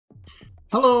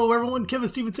Hello everyone, Kevin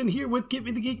Stevenson here with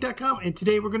GetMeTheGeek.com, and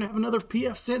today we're going to have another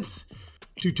pfsense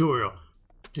tutorial.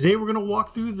 Today we're going to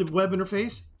walk through the web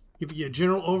interface, give you a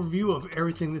general overview of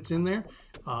everything that's in there.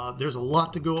 There's a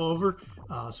lot to go over,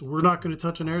 so we're not going to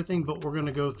touch on everything, but we're going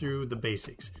to go through the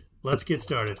basics. Let's get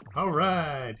started. All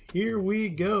right, here we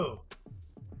go.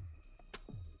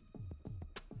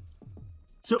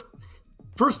 So,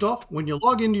 first off, when you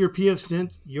log into your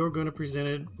pfsense, you're going to be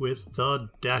presented with the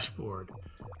dashboard.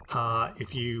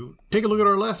 If you take a look at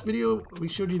our last video, we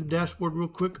showed you the dashboard real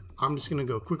quick. I'm just going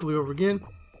to go quickly over again.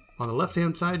 On the left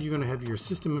hand side, you're going to have your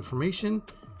system information,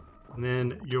 and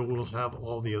then you will have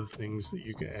all the other things that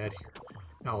you can add here.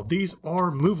 Now these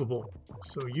are movable,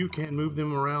 so you can move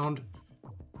them around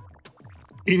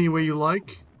any way you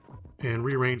like and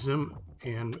rearrange them.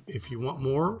 And if you want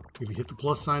more, if you hit the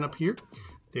plus sign up here,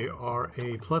 there are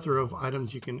a plethora of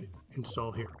items you can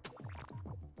install here.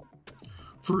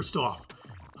 First off,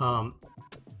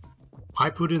 I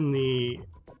put in the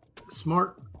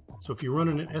smart, so if you're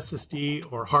running an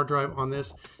SSD or hard drive on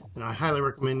this, then I highly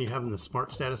recommend you having the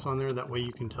smart status on there. That way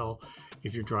you can tell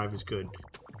if your drive is good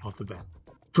off the bat.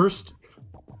 First,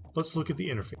 let's look at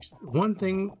the interface. One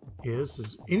thing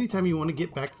is anytime you want to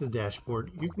get back to the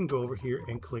dashboard, you can go over here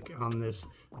and click on this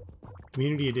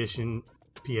Community Edition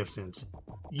pfsense.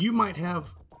 You might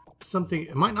have something,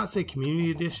 it might not say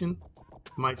Community Edition.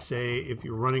 Might say if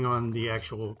you're running on the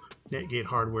actual Netgate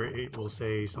hardware, it will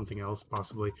say something else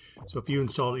possibly. So if you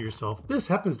installed it yourself, this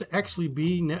happens to actually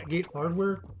be Netgate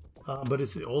hardware, but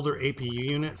it's the older APU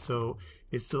unit, so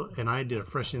it's still, and I did a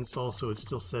fresh install, so it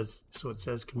still says, it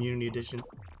says Community Edition.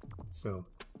 So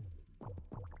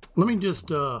let me just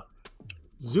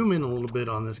zoom in a little bit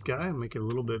on this guy and make it a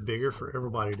little bit bigger for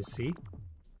everybody to see.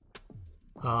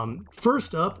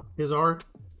 First up is our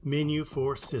menu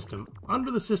for system. Under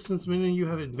the systems menu, you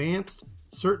have advanced,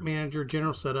 Cert Manager,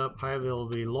 general setup, high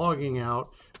availability, logging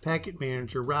out, packet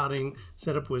manager, routing,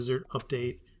 setup wizard,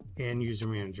 update, and user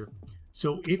manager.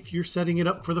 So if you're setting it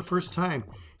up for the first time,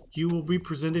 you will be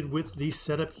presented with the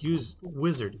setup use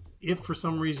wizard. If for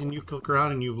some reason you click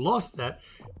around and you've lost that,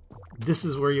 this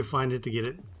is where you find it to get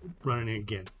it running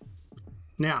again.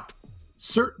 Now,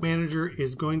 Cert Manager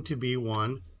is going to be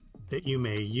one that you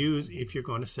may use if you're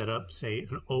going to set up, say,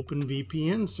 an open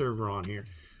VPN server on here.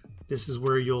 This is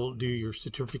where you'll do your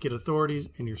certificate authorities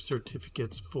and your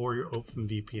certificates for your open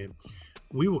VPN.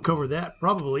 We will cover that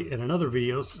probably in another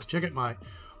video, so check out my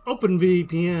open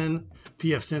VPN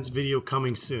pfsense video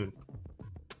coming soon.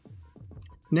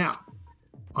 Now,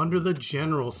 under the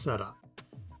general setup,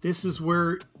 this is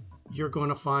where you're going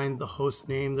to find the host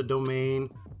name, the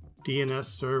domain, DNS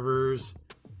servers,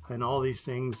 and all these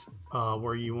things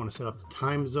where you want to set up the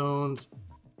time zones,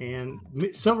 and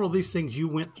several of these things you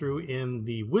went through in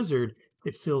the wizard,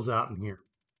 it fills out in here.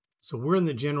 So we're in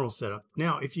the general setup.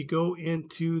 Now, if you go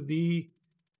into the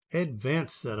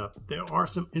advanced setup, there are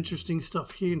some interesting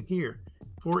stuff in here.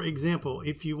 For example,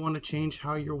 if you want to change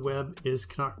how your web is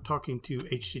talking to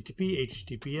HTTP,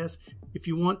 HTTPS, if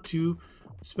you want to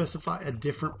specify a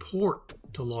different port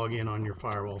to log in on your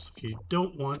firewalls. If you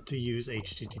don't want to use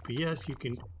HTTPS, you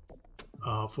can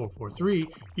 443,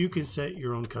 you can set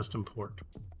your own custom port,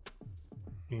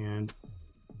 and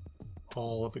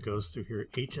all of it goes through here.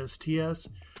 HSTS,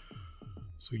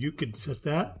 so you could set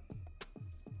that,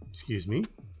 excuse me,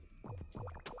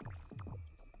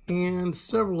 and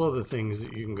several other things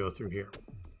that you can go through here.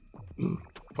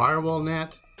 Firewall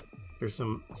NAT, there's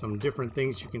some different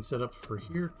things you can set up for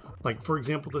here, like for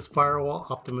example this firewall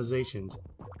optimizations.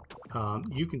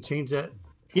 You can change that.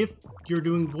 If you're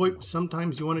doing VoIP,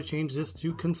 sometimes you want to change this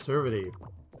to conservative.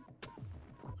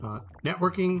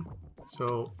 Networking,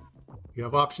 so you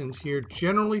have options here.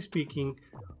 Generally speaking,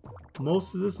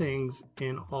 most of the things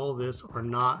in all of this are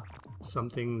not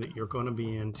something that you're going to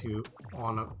be into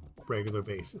on a regular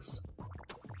basis.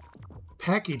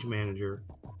 Package Manager,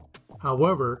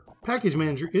 however, Package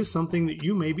Manager is something that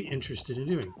you may be interested in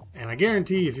doing. And I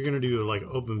guarantee if you're going to do like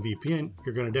OpenVPN,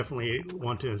 you're going to definitely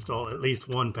want to install at least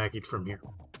one package from here.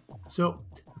 So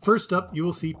first up, you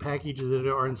will see packages that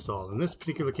are installed. In this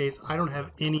particular case, I don't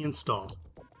have any installed.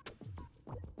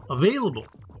 Available.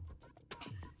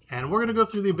 And we're going to go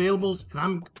through the availables,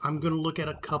 and I'm going to look at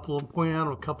a couple and point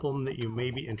out a couple of them that you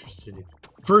may be interested in.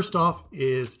 First off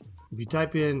is if you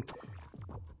type in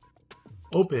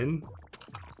open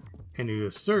and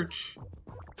you search,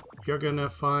 you're going to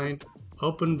find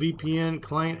OpenVPN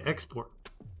client export.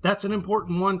 That's an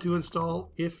important one to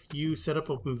install if you set up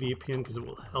OpenVPN, because it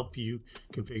will help you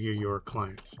configure your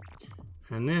clients.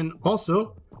 And then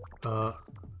also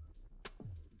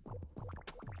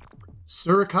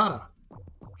Suricata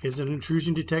is an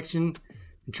intrusion detection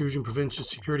Intrusion Prevention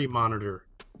Security Monitor.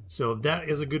 So that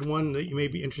is a good one that you may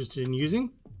be interested in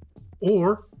using.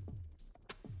 Or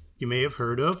you may have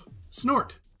heard of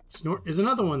Snort. Snort is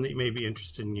another one that you may be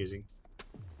interested in using.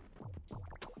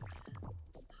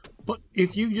 But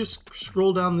if you just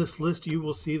scroll down this list, you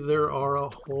will see there are a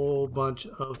whole bunch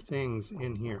of things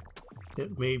in here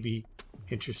that may be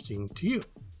interesting to you.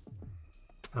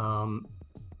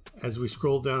 As we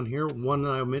scroll down here, one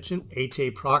that I mentioned,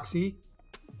 HA Proxy,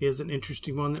 is an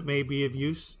interesting one that may be of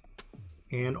use.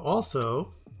 And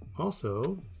also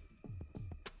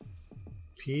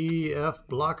PF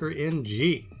Blocker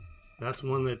NG. That's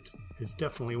one that is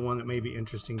definitely one that may be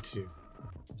interesting too.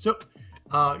 So,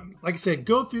 like I said,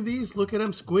 go through these, look at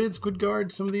them. Squid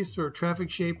Guard, some of these are traffic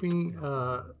shaping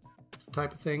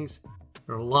type of things.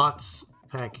 There are lots of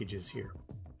packages here.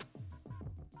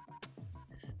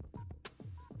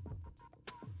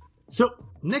 So,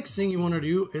 next thing you want to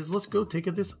do is let's go take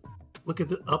this look at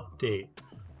the update.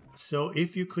 So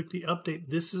if you click the update,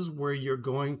 this is where you're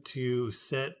going to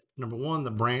set, number one, the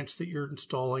branch that you're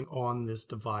installing on this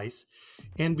device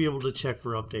and be able to check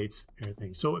for updates and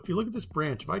everything. So if you look at this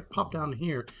branch, if I pop down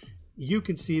here, you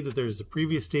can see that there's the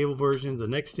previous stable version, the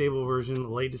next stable version, the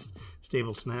latest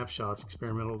stable snapshots,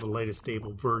 experimental, the latest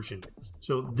stable version.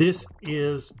 So this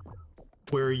is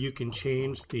where you can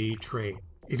change the tray.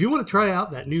 If you want to try out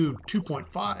that new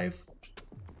 2.5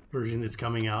 version that's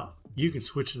coming out, you can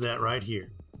switch to that right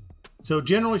here. So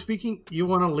generally speaking, you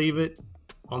want to leave it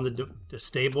on the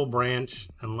stable branch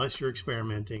unless you're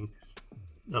experimenting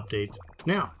updates.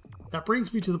 Now, that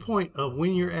brings me to the point of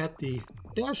when you're at the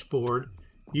dashboard,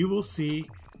 you will see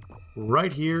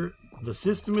right here, the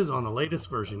system is on the latest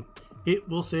version. It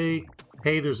will say,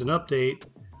 hey, there's an update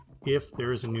if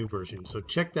there is a new version. So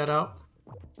check that out.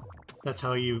 That's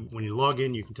how you, when you log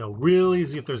in, you can tell real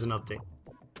easy if there's an update.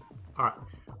 All right,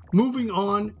 moving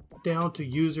on down to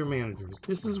user managers.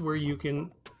 This is where you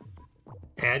can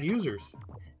add users.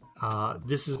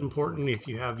 This is important if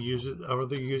you have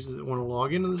other users that want to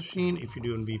log into the machine. If you're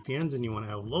doing VPNs and you want to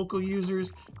have local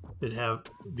users that have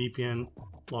VPN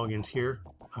logins here.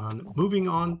 Moving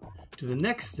on to the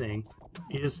next thing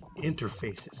is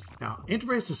interfaces. Now,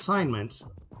 interface assignments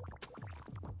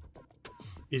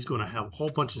is going to have a whole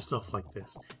bunch of stuff like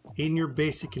this. In your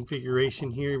basic configuration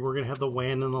here, we're going to have the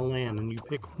WAN and the LAN, and you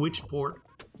pick which port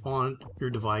on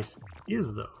your device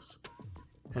is those.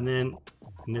 And then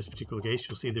in this particular case,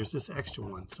 you'll see there's this extra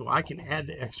one. So I can add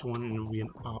the extra one and it'll be an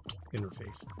opt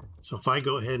interface. So if I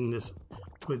go ahead and just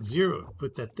put 0,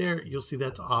 put that there, you'll see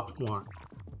that's opt 1.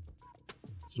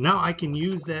 So now I can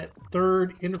use that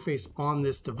third interface on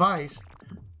this device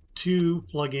to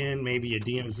plug in maybe a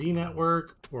DMZ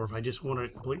network, or if I just want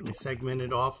to completely segment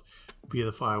it off via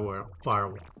the firewall.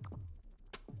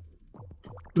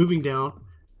 Moving down,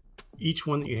 each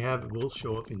one that you have will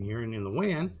show up in here, and in the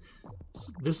WAN,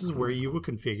 this is where you will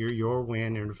configure your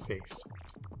WAN interface.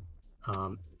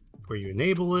 Where you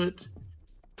enable it,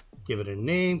 give it a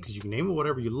name, because you can name it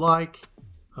whatever you like,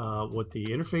 what the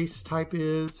interface type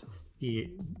is,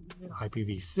 the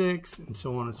IPv6, and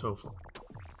so on and so forth.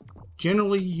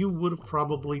 Generally, you would have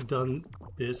probably done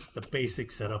this, the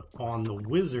basic setup, on the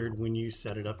wizard when you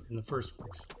set it up in the first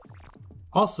place.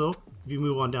 Also, if you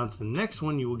move on down to the next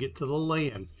one, you will get to the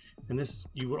LAN. And this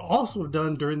you would also have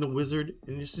done during the wizard,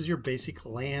 and this is your basic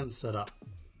LAN setup.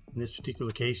 In this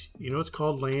particular case, you know it's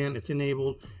called LAN, it's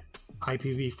enabled, it's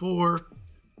IPv4,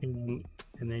 and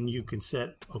then you can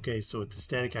set, okay, so it's a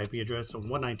static IP address of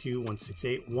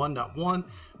 192.168.1.1,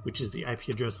 which is the IP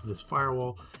address of this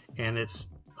firewall, and it's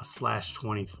a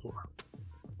 /24.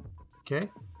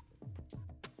 Okay?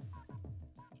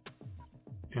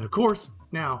 And of course,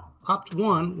 now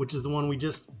opt1, which is the one we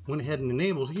just went ahead and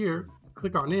enabled here,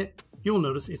 click on it, you'll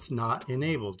notice it's not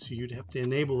enabled. So you'd have to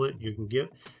enable it. We can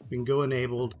go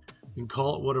enabled, we can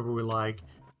call it whatever we like,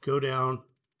 go down,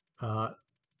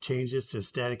 change this to a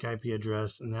static IP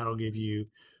address, and that'll give you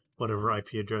whatever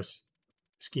IP address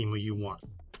schema you want.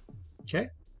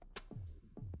 Okay?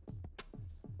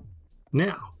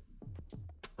 Now,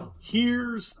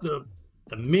 here's the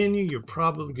menu you're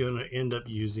probably going to end up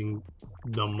using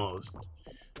the most.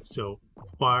 So,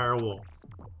 firewall.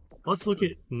 Let's look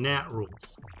at NAT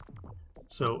rules.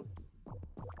 So,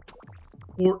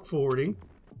 port forwarding.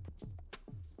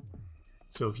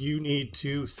 So if you need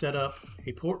to set up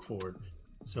a port forward,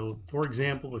 so for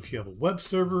example, if you have a web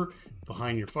server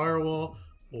behind your firewall,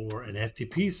 or an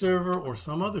FTP server, or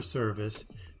some other service,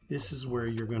 this is where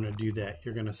you're going to do that.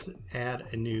 You're going to add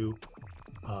a new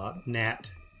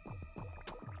NAT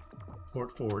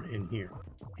port forward in here.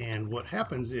 And what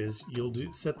happens is you'll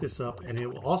set this up, and it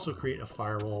will also create a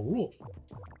firewall rule.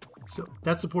 So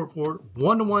that's the port forward.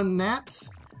 One-to-one NATs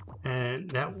And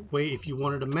that way, if you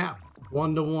wanted to map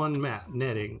one-to-one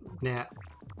netting, NAT,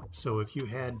 so if you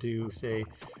had to say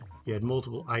you had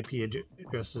multiple IP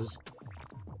addresses,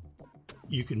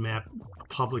 you could map a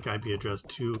public IP address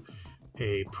to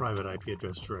a private IP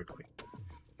address directly.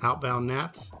 Outbound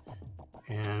NATs,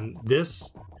 and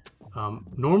this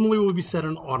normally will be set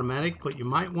on automatic, but you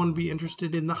might want to be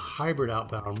interested in the hybrid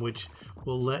outbound, which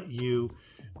will let you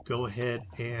go ahead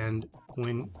and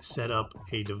when set up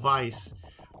a device,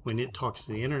 when it talks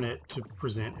to the internet, to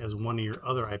present as one of your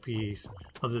other IPs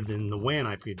other than the WAN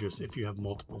IP address if you have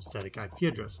multiple static IP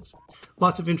addresses.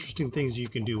 Lots of interesting things you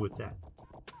can do with that.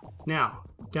 Now,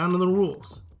 down to the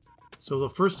rules. So the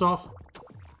first off,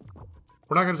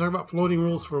 we're not going to talk about floating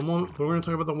rules for a moment, but we're going to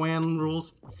talk about the WAN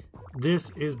rules.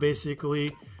 This is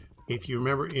basically, if you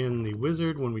remember in the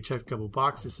wizard, when we checked a couple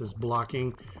boxes, it says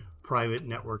blocking private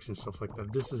networks and stuff like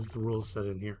that. This is the rules set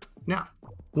in here. Now,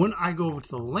 when I go over to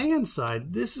the LAN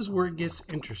side, this is where it gets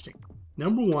interesting.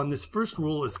 Number one, this first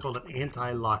rule is called an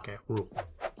anti-lockout rule.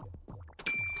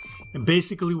 And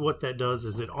basically what that does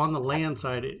is that on the LAN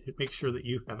side, it makes sure that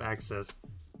you have access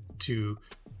to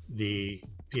the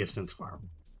pfSense Firewall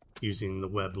using the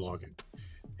web login.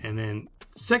 And then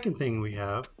the second thing we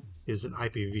have is an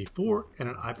IPv4 and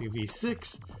an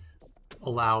IPv6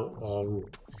 allow all rule.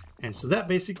 And so that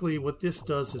basically what this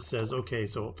does is says, okay,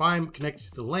 so if I'm connected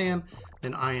to the LAN,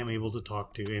 then I am able to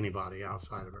talk to anybody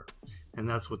outside of her. And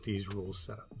that's what these rules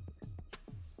set up.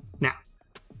 Now,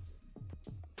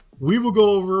 we will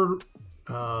go over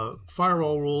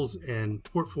firewall rules and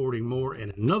port forwarding more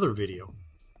in another video.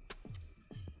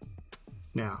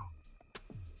 Now,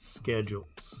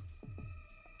 schedules.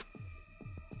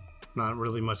 Not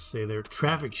really much to say there.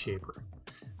 Traffic shaper.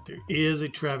 There is a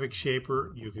traffic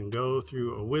shaper. You can go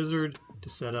through a wizard to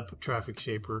set up a traffic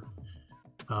shaper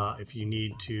if you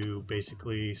need to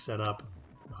basically set up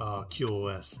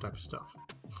QoS type of stuff.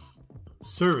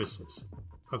 Services.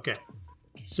 Okay,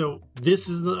 so this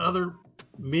is the other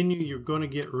menu you're going to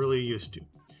get really used to.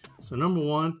 So number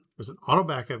one, there's an auto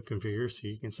backup configure, so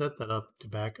you can set that up to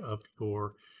back up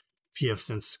your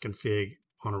pfSense config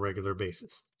on a regular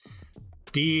basis.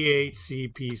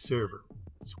 DHCP server.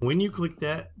 So when you click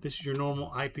that, this is your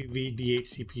normal IPv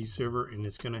DHCP server, and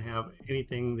it's going to have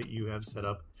anything that you have set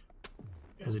up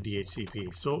as a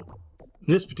DHCP. So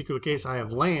in this particular case, I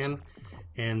have LAN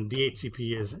and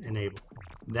DHCP is enabled.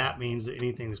 That means that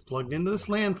anything that's plugged into this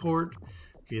LAN port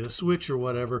via the switch or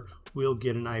whatever will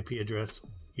get an IP address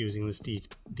using this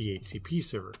DHCP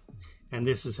server. And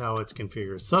this is how it's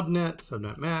configured: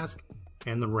 subnet mask,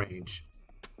 and the range.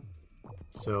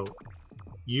 So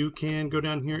you can go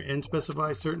down here and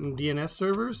specify certain DNS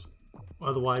servers.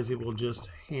 Otherwise, it will just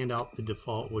hand out the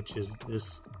default, which is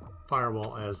this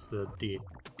firewall as the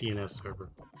DNS server.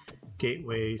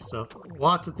 Gateway stuff,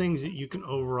 lots of things that you can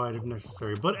override if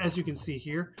necessary. But as you can see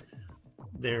here,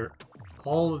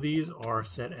 all of these are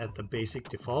set at the basic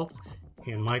defaults,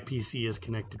 and my PC is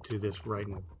connected to this right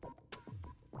now.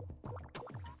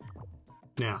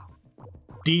 Now,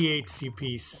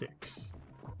 DHCP6.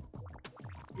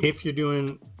 If you're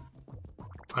doing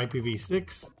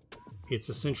IPv6, it's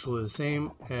essentially the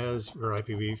same as your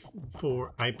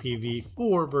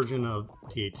IPv4 version of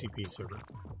DHCP server.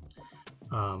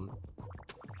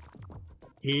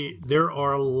 There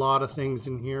are a lot of things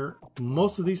in here.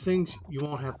 Most of these things you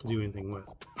won't have to do anything with.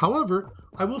 However,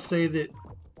 I will say that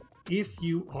if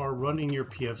you are running your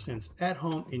pfSense at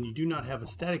home and you do not have a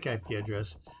static IP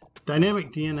address,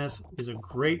 dynamic DNS is a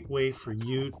great way for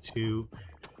you to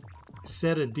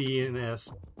set a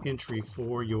DNS entry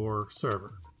for your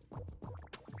server.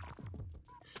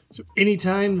 So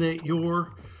anytime that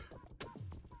your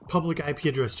public IP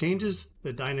address changes,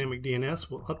 the dynamic DNS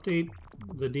will update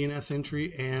the DNS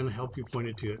entry and help you point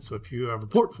it to it. So if you have a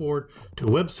port forward to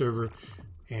a web server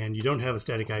and you don't have a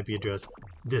static IP address,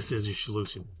 this is your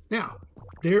solution. Now,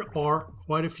 there are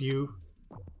quite a few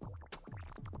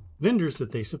vendors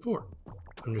that they support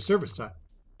under service type.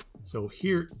 So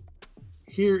here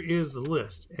is the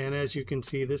list. And as you can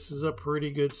see, this is a pretty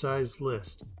good sized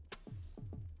list.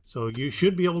 So you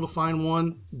should be able to find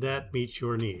one that meets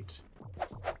your needs.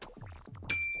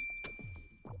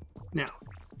 Now,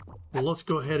 let's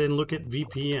go ahead and look at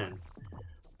VPN.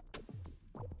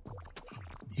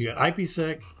 You got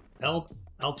IPsec,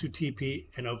 L2TP,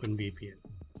 and OpenVPN.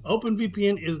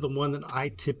 OpenVPN is the one that I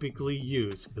typically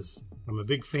use because I'm a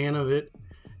big fan of it,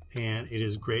 and it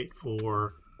is great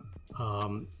for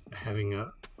having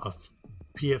a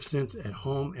pfSense at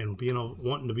home and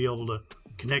wanting to be able to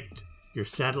connect your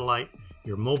satellite,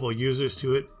 your mobile users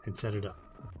to it and set it up.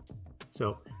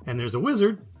 So, and there's a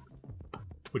wizard,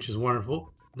 which is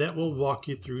wonderful, that will walk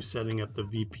you through setting up the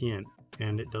VPN.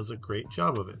 and it does a great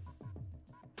job of it.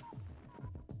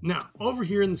 Now, over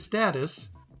here in the status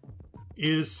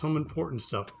is some important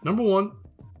stuff. Number one,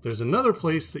 there's another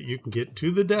place that you can get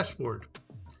to the dashboard.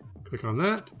 Click on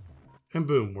that, and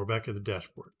boom, we're back at the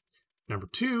dashboard. Number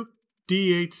two,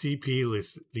 DHCP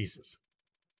leases.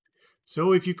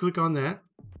 So if you click on that,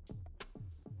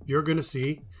 you're going to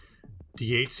see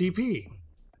DHCP,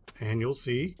 and you'll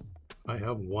see I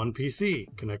have one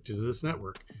PC connected to this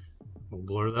network. We'll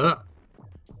blur that up.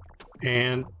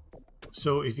 And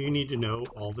so if you need to know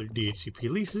all the DHCP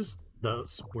leases,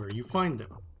 that's where you find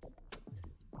them.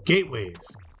 Gateways.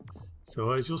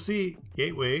 So as you'll see,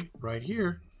 gateway right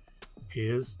here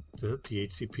is the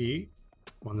DHCP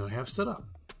one that I have set up.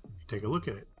 Take a look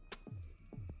at it.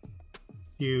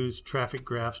 Use traffic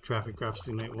graphs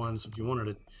simulate one. So if you wanted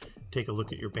to take a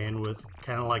look at your bandwidth,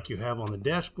 kind of like you have on the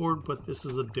dashboard, but this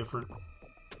is a different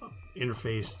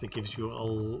interface that gives you a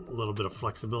little bit of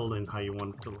flexibility in how you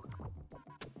want it to look.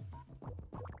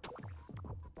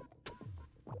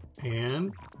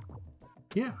 And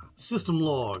yeah, system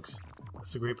logs.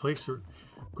 That's a great place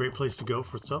to go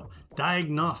for stuff.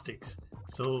 Diagnostics.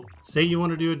 So say you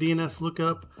want to do a DNS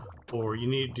lookup, or you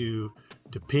need to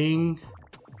ping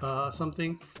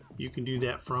something, you can do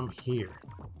that from here.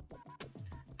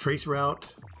 Trace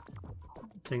route,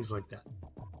 things like that.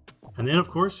 And then of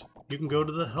course you can go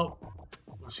to the help.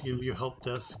 Let's give you help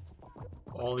desk.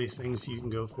 All these things you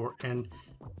can go for, and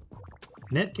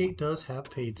Netgate does have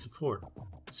paid support.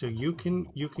 So you can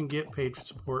get paid for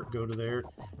support, go to there,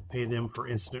 pay them for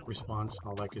incident response,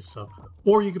 all that good stuff.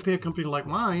 Or you could pay a company like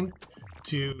mine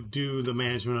to do the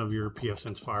management of your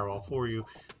pfSense firewall for you,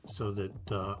 so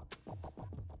that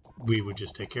we would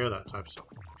just take care of that type of stuff.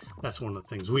 That's one of the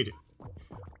things we do.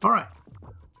 All right.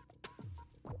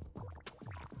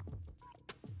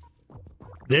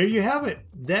 There you have it.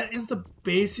 That is the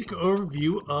basic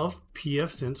overview of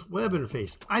pfSense web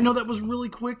interface. I know that was really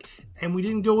quick and we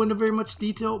didn't go into very much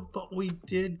detail, but we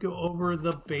did go over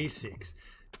the basics.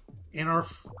 In our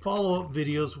follow-up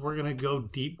videos, we're going to go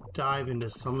deep dive into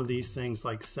some of these things,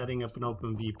 like setting up an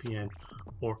open VPN,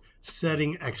 or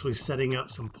actually setting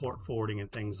up some port forwarding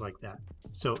and things like that.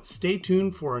 So stay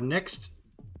tuned for our next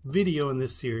video in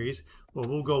this series, where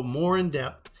we'll go more in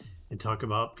depth and talk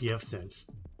about pfSense.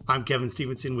 I'm Kevin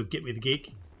Stevenson with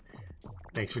GetMeTheGeek.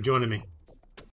 Thanks for joining me.